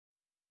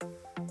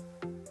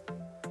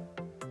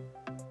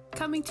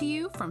Coming to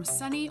you from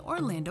sunny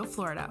Orlando,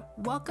 Florida,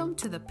 welcome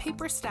to the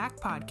Paperstac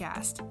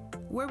podcast,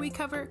 where we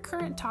cover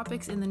current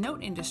topics in the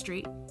note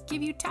industry,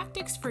 give you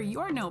tactics for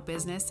your note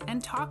business,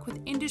 and talk with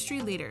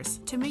industry leaders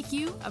to make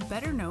you a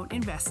better note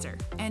investor.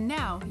 And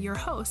now, your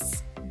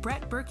hosts,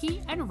 Brett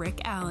Burky and Rick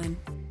Allen.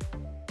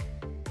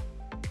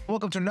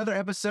 Welcome to another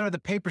episode of the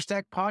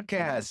Paperstac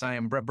podcast. I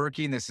am Brett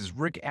Burky, and this is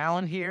Rick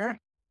Allen here.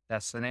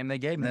 That's the name they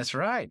gave me. That's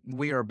right.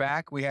 We are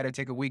back. We had to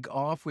take a week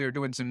off. We are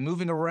doing some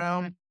moving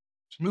around.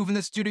 Moving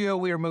the studio.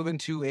 We are moving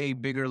to a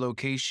bigger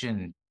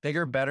location.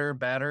 Bigger,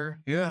 better.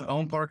 Yeah,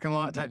 own parking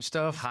lot type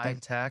stuff. High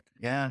tech.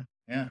 Yeah.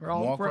 We're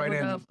all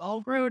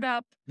grown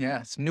up.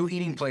 Yeah, some new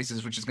eating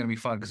places, which is going to be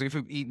fun because we've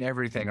eaten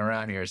everything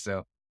around here.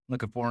 So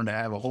looking forward to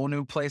have a whole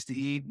new place to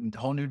eat and a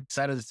whole new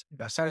side of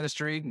the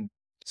street. And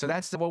so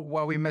that's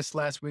why we missed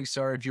last week.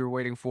 Sorry if you were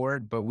waiting for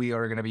it, but we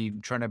are going to be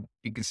trying to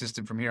be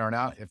consistent from here on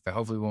out.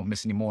 Hopefully we won't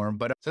miss any more.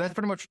 But so that's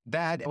pretty much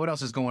that. What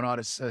else is going on?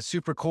 It's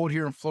super cold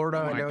here in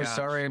Florida. Oh I know. gosh.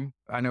 Sorry.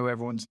 I know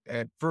everyone's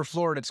for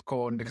Florida. It's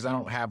cold because I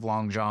don't have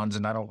long johns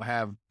and I don't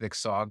have thick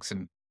socks.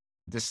 And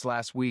this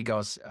last week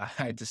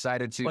I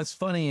decided to. What's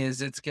funny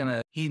is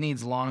he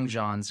needs long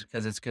johns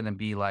because it's going to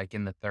be like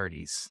in the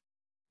 30s.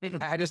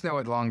 I just know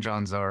what long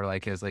johns are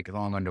like as like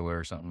long underwear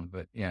or something.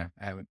 But yeah,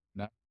 I haven't.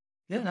 No.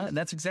 Yeah,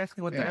 that's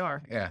exactly what they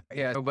are. Yeah.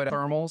 But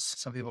Thermals.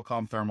 Some people call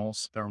them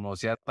thermals.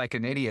 Thermals. Yeah. Like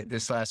an idiot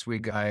this last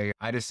week, I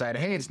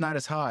decided, hey, it's not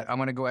as hot. I'm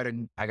going to go ahead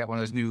and I got one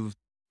of those new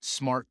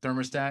smart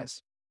thermostats.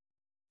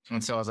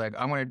 And so I was like,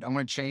 I'm going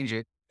to change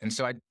it. And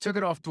so I took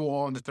it off the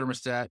wall in the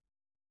thermostat,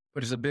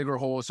 but it's a bigger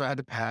hole. So I had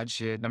to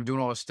patch it and I'm doing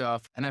all this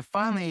stuff. And then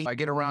finally I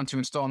get around to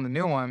installing the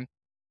new one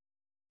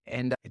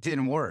and it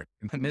didn't work.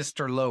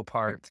 Mr. Low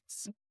part.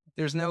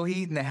 There's no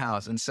heat in the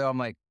house. And so I'm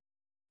like,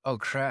 oh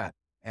crap.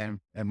 And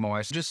my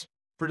wife just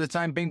for the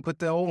time being put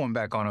the old one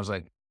back on. I was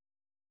like,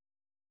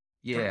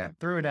 yeah,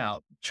 threw it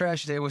out.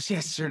 Trash day was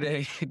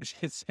yesterday.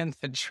 It's in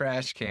the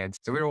trash can.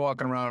 So we were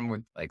walking around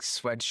with like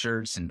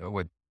sweatshirts and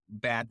with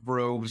bath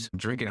robes,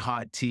 drinking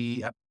hot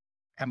tea. I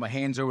had my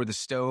hands over the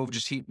stove,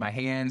 just heat my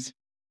hands.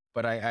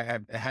 But I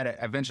had to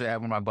eventually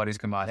have one of my buddies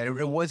come out. And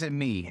it wasn't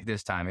me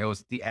this time. It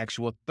was the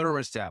actual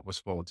thermostat was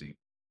faulty.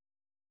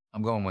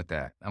 I'm going with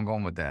that.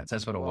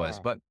 That's what it was.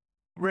 But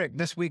Rick,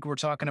 this week we're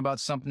talking about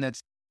something that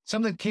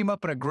came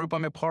up in a group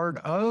I'm a part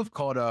of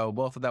called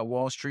Wealth Without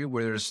Wall Street,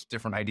 where there's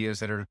different ideas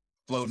that are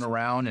floating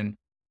around and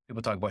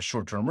people talk about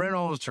short-term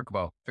rentals, talk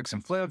about fix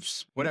and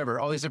flips, whatever,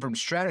 all these different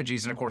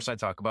strategies. And of course I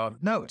talk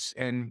about notes.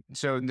 And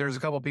so there's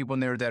a couple of people in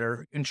there that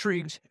are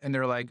intrigued and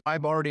they're like,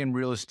 I'm already in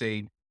real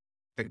estate.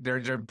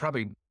 They're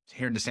probably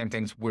hearing the same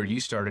things where you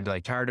started,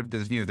 like tired of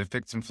the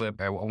fix and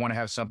flip. I want to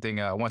have something,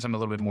 I want something a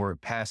little bit more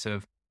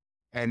passive.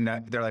 And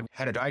they're like,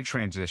 how did I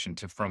transition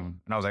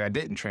from? And I was like, I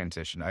didn't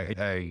transition.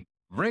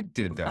 Rick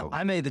did though.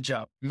 I made the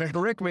jump.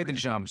 Rick made the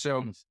jump.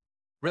 So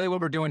really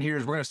what we're doing here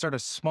is we're going to start a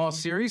small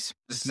series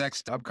this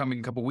next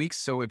upcoming couple weeks.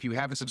 So if you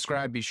haven't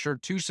subscribed, be sure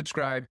to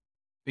subscribe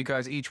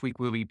because each week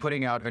we'll be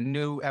putting out a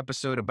new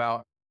episode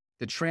about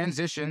the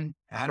transition.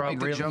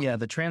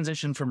 The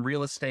transition from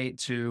real estate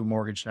to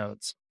mortgage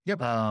notes.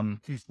 Yep.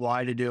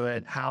 Why to do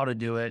it, how to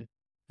do it,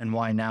 and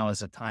why now is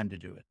the time to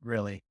do it,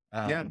 really.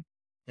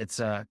 It's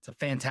a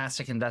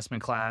fantastic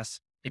investment class.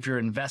 If you're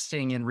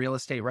investing in real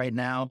estate right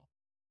now,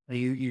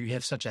 you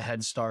have such a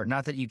head start.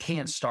 Not that you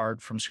can't start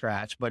from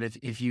scratch, but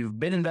if you've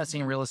been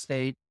investing in real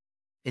estate,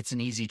 it's an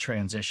easy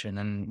transition.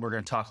 And we're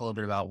going to talk a little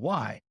bit about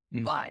why.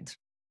 But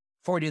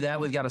before we do that,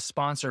 we've got a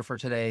sponsor for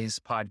today's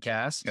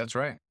podcast. That's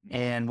right.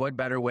 And what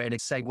better way to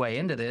segue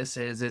into this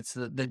is it's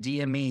the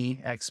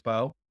DME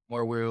Expo,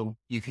 where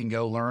you can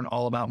go learn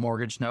all about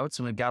mortgage notes.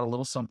 And we've got a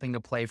little something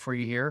to play for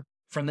you here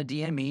from the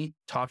DME,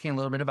 talking a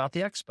little bit about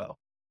the Expo.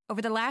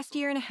 Over the last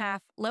year and a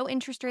half, low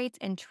interest rates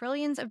and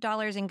trillions of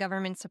dollars in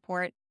government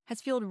support has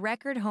fueled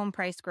record home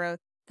price growth,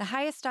 the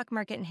highest stock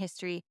market in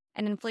history,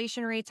 and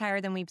inflation rates higher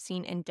than we've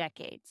seen in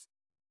decades.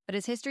 But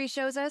as history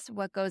shows us,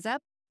 what goes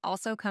up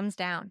also comes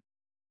down.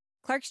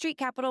 Clark Street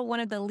Capital,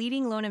 one of the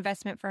leading loan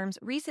investment firms,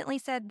 recently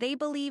said they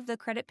believe the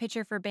credit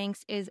picture for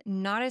banks is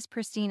not as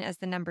pristine as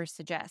the numbers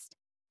suggest.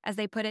 As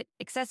they put it,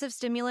 excessive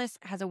stimulus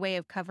has a way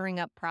of covering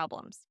up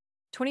problems.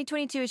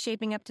 2022 is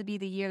shaping up to be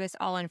the year this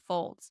all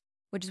unfolds,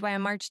 which is why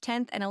on March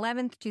 10th and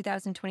 11th,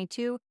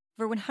 2022,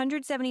 over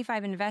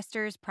 175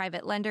 investors,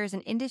 private lenders,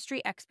 and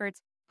industry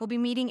experts will be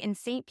meeting in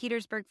St.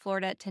 Petersburg,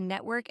 Florida to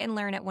network and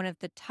learn at one of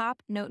the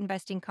top note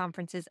investing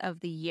conferences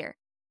of the year,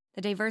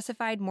 the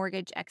Diversified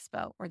Mortgage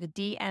Expo, or the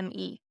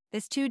DME.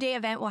 This 2-day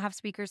event will have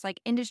speakers like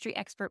industry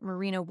expert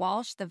Marina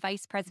Walsh, the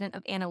Vice President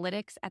of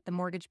Analytics at the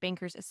Mortgage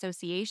Bankers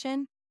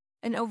Association,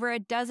 and over a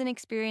dozen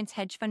experienced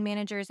hedge fund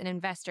managers and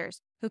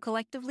investors who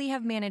collectively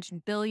have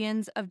managed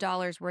billions of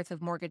dollars worth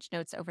of mortgage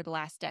notes over the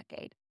last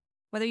decade.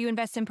 Whether you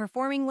invest in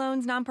performing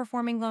loans,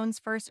 non-performing loans,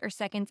 first or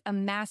seconds, a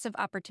massive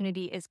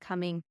opportunity is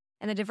coming,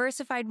 and the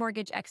Diversified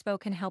Mortgage Expo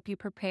can help you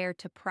prepare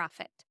to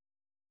profit.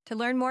 To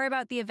learn more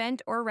about the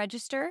event or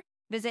register,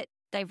 visit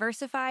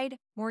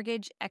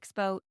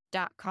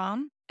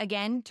diversifiedmortgageexpo.com.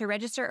 Again, to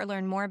register or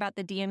learn more about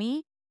the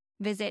DME,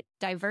 Visit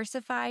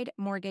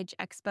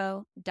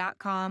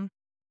diversifiedmortgageexpo.com.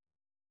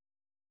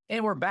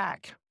 And we're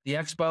back. The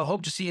expo.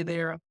 Hope to see you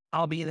there.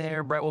 I'll be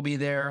there. Brett will be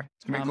there.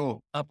 It's going to be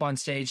cool. Up on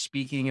stage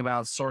speaking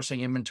about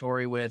sourcing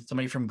inventory with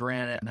somebody from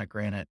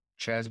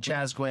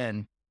Chaz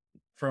Gwynn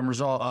from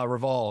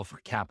Revolve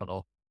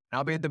Capital.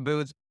 I'll be at the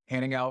booth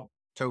handing out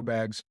tote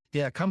bags.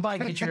 Yeah, come by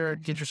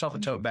and get yourself a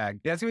tote bag.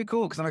 Yeah, it's going to be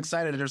cool because I'm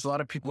excited. There's a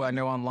lot of people I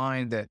know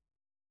online that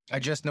I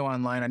just know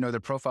online. I know their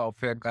profile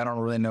pic. I don't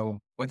really know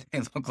what they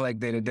look like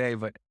day to day,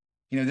 but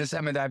this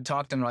time I've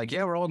talked to them like,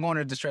 yeah, we're all going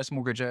to Distressed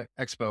Mortgage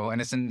Expo, and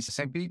it's in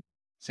St. Pete.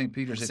 St.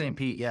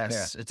 Pete,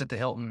 yes. Yeah. It's at the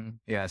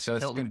Hilton. Yeah, so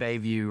it's Hilton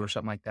Bayview or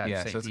something like that.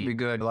 Yeah, so it's going to be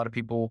good. A lot of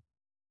people,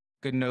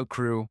 good note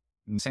crew.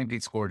 St.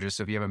 Pete's gorgeous,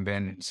 so if you haven't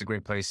been, it's a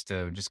great place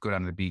to just go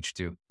down to the beach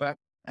too. But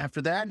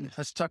after that,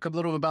 let's talk a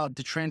little about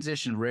the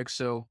transition, Rick.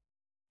 So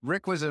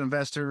Rick was an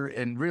investor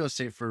in real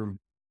estate for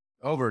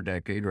over a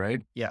decade,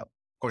 right? Yeah. Of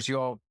course,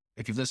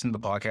 if you've listened to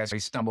the podcast, I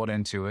stumbled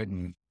into it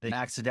and they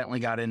accidentally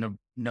got into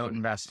note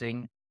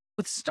investing.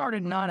 It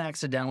started not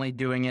accidentally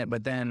doing it,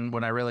 but then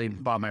when I really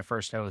bought my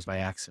first note, it was by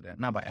accident.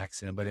 Not by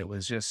accident, but it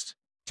was just...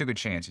 Took a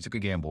chance. You took a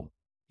gamble.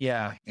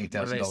 Yeah. $8,000.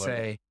 What do they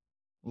say?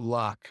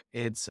 Luck.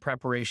 It's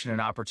preparation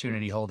and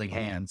opportunity holding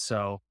hands.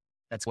 So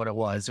that's what it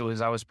was.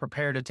 I was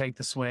prepared to take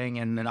the swing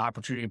and an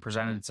opportunity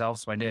presented itself.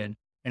 So I did.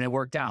 And it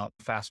worked out.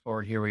 Fast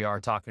forward, here we are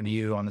talking to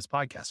you on this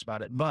podcast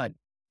about it. But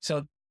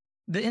so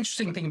the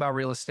interesting thing about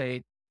real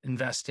estate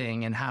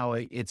investing and how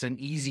it's an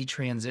easy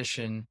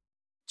transition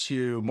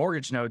to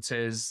mortgage notes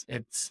is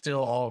it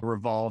still all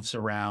revolves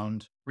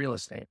around real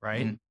estate,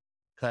 right?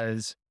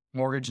 Because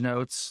mortgage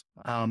notes,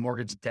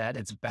 mortgage debt,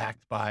 it's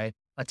backed by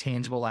a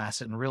tangible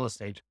asset in real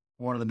estate.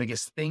 One of the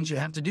biggest things you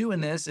have to do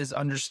in this is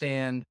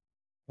understand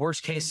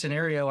worst case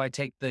scenario, I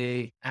take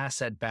the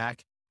asset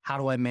back. How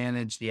do I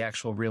manage the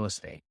actual real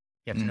estate?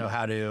 You have to know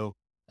how to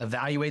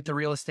evaluate the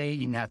real estate.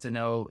 You have to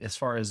know as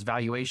far as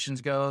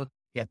valuations go,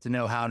 you have to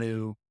know how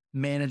to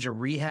manage a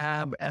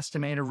rehab,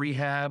 estimate a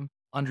rehab,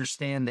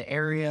 understand the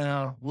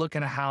area, look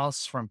at a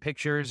house from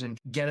pictures and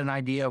get an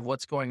idea of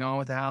what's going on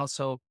with the house.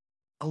 So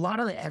a lot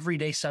of the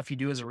everyday stuff you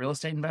do as a real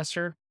estate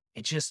investor,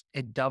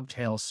 it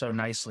dovetails so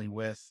nicely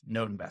with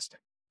note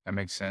investing. That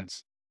makes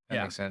sense.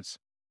 That makes sense.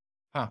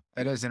 Huh.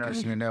 That is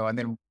interesting to know. And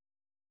then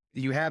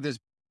you have this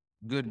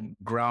good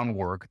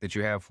groundwork that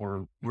you have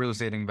for real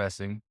estate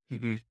investing.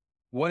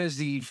 What is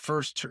the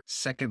first,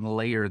 second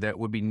layer that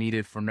would be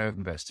needed for note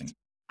investing?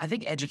 I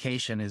think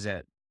education is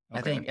it. Okay.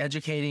 I think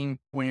educating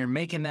when you're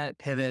making that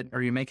pivot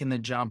or you're making the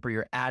jump or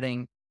you're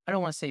adding, I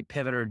don't want to say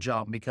pivot or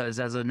jump because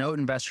as a note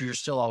investor, you're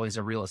still always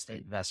a real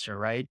estate investor,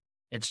 right?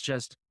 It's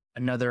just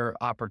another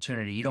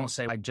opportunity. You don't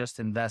say, I just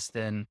invest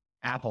in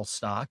Apple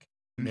stock.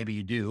 Maybe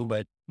you do,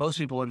 but most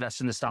people invest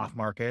in the stock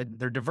market.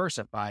 They're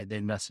diversified. They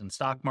invest in the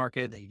stock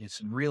market. They do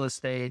some real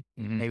estate.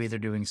 Maybe they're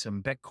doing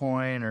some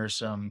Bitcoin or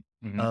some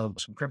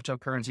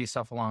cryptocurrency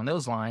stuff along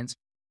those lines.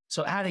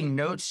 So adding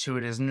notes to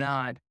it is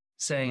not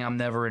saying I'm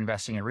never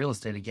investing in real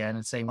estate again.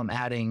 It's saying I'm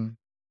adding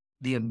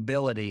the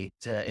ability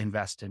to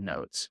invest in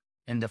notes.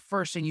 And the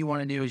first thing you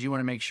want to do is you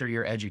want to make sure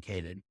you're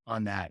educated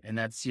on that. And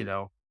that's,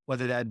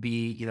 whether that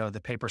be,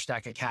 the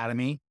Paperstac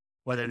Academy,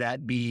 whether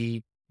that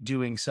be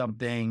doing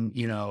something,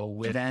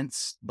 with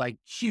events, like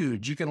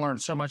huge. You can learn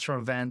so much from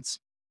events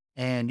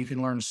and you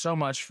can learn so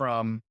much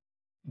from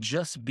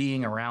just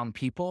being around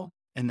people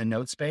in the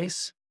note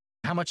space.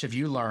 How much have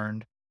you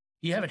learned?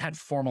 You haven't had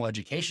formal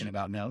education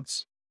about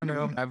notes.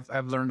 No,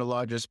 I've learned a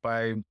lot just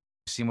by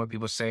seeing what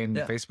people say in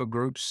Facebook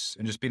groups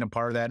and just being a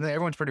part of that. And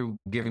everyone's pretty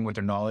giving with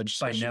their knowledge.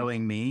 By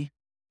knowing me.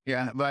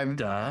 Yeah. But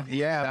Duh.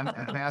 Yeah.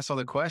 I ask all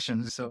the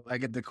questions. So I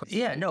get the questions.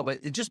 Yeah, no,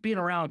 but just being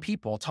around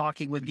people,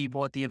 talking with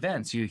people at the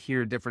events, you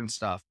hear different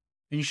stuff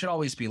and you should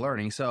always be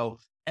learning. So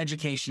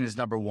education is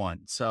number one.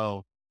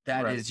 So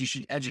that is, you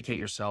should educate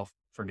yourself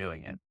for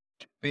doing it.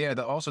 But yeah,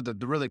 also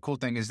the really cool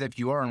thing is that if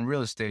you are in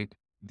real estate,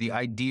 the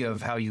idea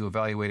of how you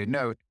evaluate a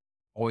note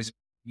always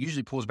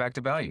usually pulls back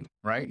to value,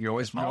 right? You're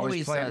always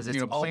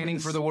planning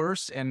for the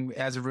worst. And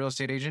as a real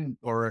estate agent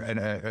or an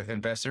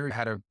investor,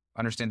 how to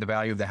understand the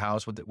value of the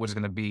house, what it's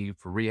going to be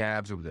for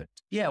rehabs, with the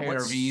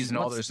ARVs and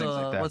all those things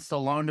like that. What's the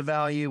loan to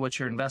value? What's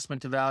your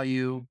investment to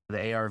value?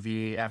 The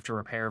ARV, after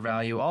repair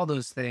value, all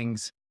those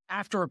things.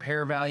 After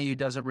repair value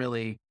doesn't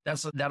really,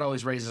 that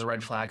always raises a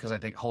red flag because I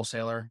think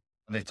wholesaler,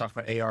 they talk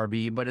about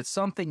ARV, but it's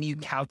something you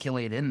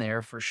calculate in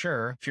there for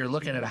sure. If you're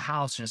looking at a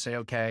house and you say,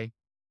 okay,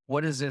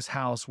 what is this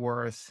house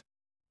worth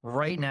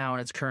right now in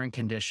its current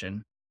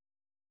condition?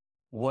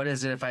 What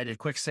is it if I did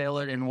quick sale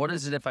it? And what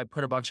is it if I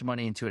put a bunch of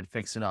money into it and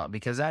fix it up?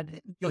 Because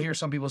you'll hear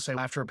some people say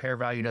after repair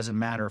value doesn't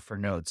matter for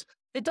notes.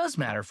 It does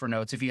matter for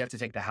notes if you have to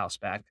take the house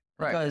back.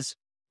 Right. Because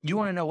you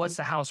want to know what's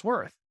the house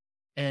worth.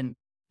 And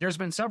there's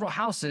been several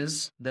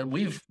houses that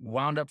we've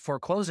wound up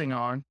foreclosing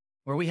on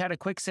where we had a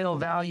quick sale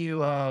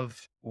value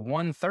of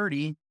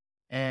 $130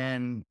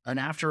 and an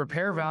after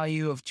repair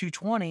value of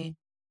 $220.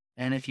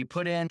 And if you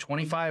put in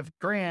 25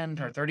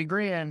 grand or 30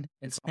 grand,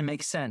 it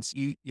makes sense.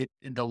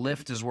 The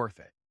lift is worth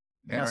it.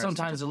 Now,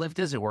 sometimes the lift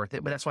isn't worth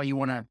it, but that's why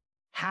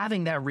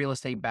having that real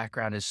estate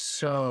background is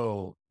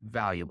so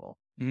valuable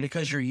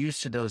because you're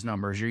used to those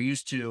numbers. You're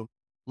used to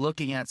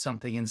looking at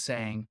something and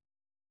saying,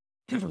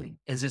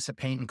 is this a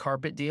paint and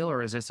carpet deal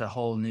or is this a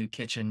whole new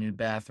kitchen, new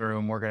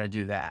bathroom? We're going to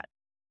do that.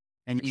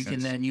 And you can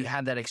then, you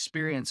have that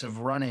experience of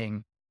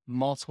running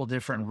multiple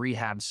different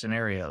rehab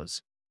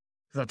scenarios.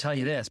 Because I'll tell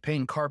you this, paint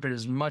and carpet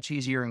is much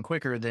easier and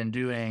quicker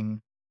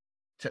than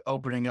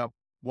opening up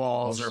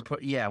walls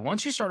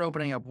once you start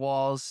opening up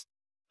walls.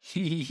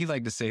 He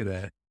liked to say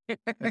that.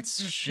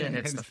 It's shit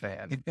hits the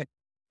fan.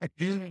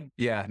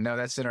 Yeah, no,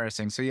 that's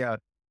interesting. So yeah,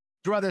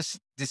 throughout this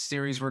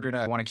series, we're going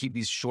to want to keep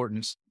these short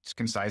and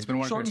concise.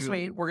 Short and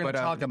sweet. We're going to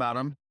talk about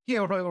them.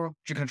 Yeah, we're going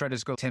to try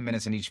to go 10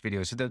 minutes in each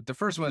video. So the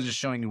first one is just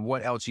showing you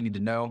what else you need to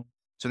know.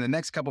 So in the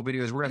next couple of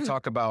videos, we're going to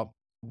talk about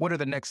what are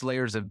the next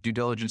layers of due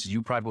diligence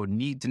you probably would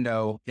need to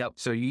know. Yep.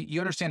 So you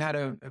understand how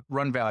to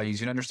run values.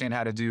 You understand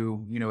how to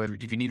do,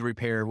 if you need to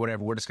repair,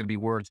 whatever, what it's going to be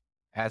worth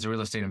as a real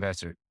estate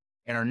investor.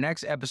 In our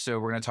next episode,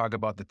 we're going to talk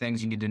about the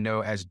things you need to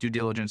know as due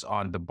diligence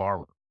on the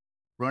borrower.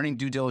 Running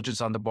due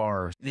diligence on the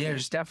borrower.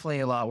 There's definitely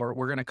a lot we're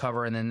going to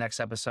cover in the next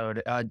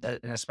episode, and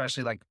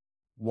especially like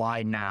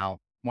why now?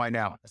 Why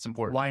now? That's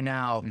important. Why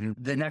now? Mm-hmm.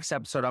 The next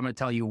episode, I'm going to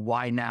tell you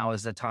why now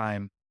is the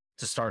time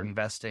to start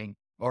investing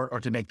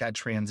or to make that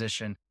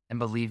transition. And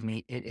believe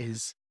me,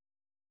 it's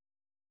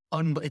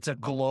a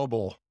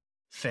global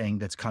thing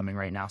that's coming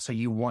right now. So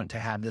you want to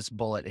have this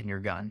bullet in your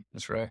gun.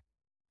 That's right.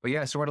 But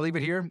yeah, so we're going to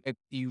leave it here. If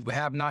you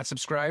have not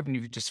subscribed and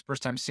you've just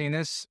first time seeing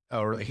this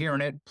or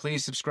hearing it,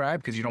 please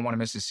subscribe because you don't want to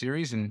miss this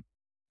series. And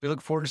we look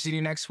forward to seeing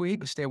you next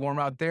week. Stay warm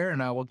out there and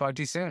we'll talk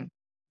to you soon.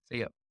 See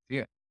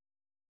ya.